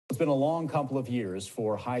been a long couple of years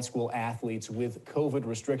for high school athletes with COVID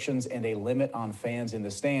restrictions and a limit on fans in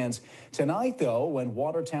the stands. Tonight, though, when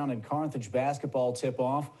Watertown and Carthage basketball tip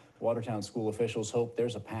off, Watertown school officials hope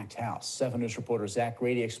there's a packed house. 7 News reporter Zach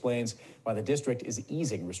Grady explains why the district is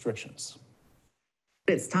easing restrictions.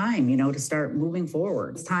 It's time, to start moving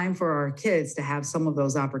forward. It's time for our kids to have some of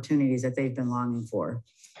those opportunities that they've been longing for.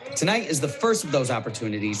 Tonight is the first of those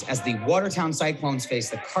opportunities as the Watertown Cyclones face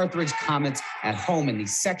the Carthage Comets at home in the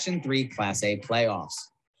Section 3 Class A playoffs.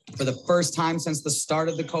 For the first time since the start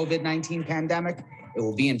of the COVID-19 pandemic, it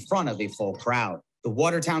will be in front of a full crowd. The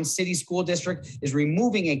Watertown City School District is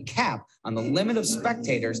removing a cap on the limit of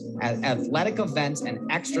spectators at athletic events and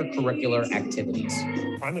extracurricular activities.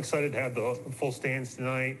 I'm excited to have the full stands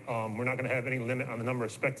tonight. We're not going to have any limit on the number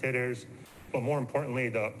of spectators, but more importantly,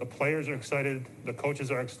 the players are excited, the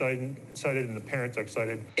coaches are excited, and the parents are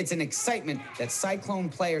excited. It's an excitement that Cyclone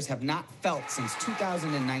players have not felt since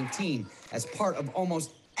 2019 as part of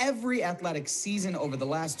almost every athletic season over the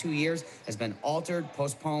last 2 years has been altered,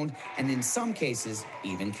 postponed, and in some cases,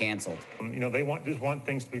 even canceled. They just want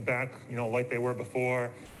things to be back, like they were before,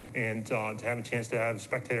 and to have a chance to have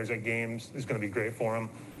spectators at games is going to be great for them,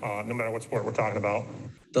 no matter what sport we're talking about.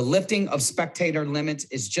 The lifting of spectator limits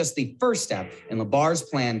is just the first step in LeBar's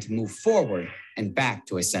plan to move forward and back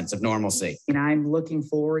to a sense of normalcy. I'm looking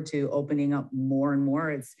forward to opening up more and more.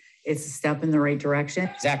 It's a step in the right direction.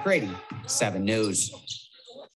 Zach Grady, 7 News.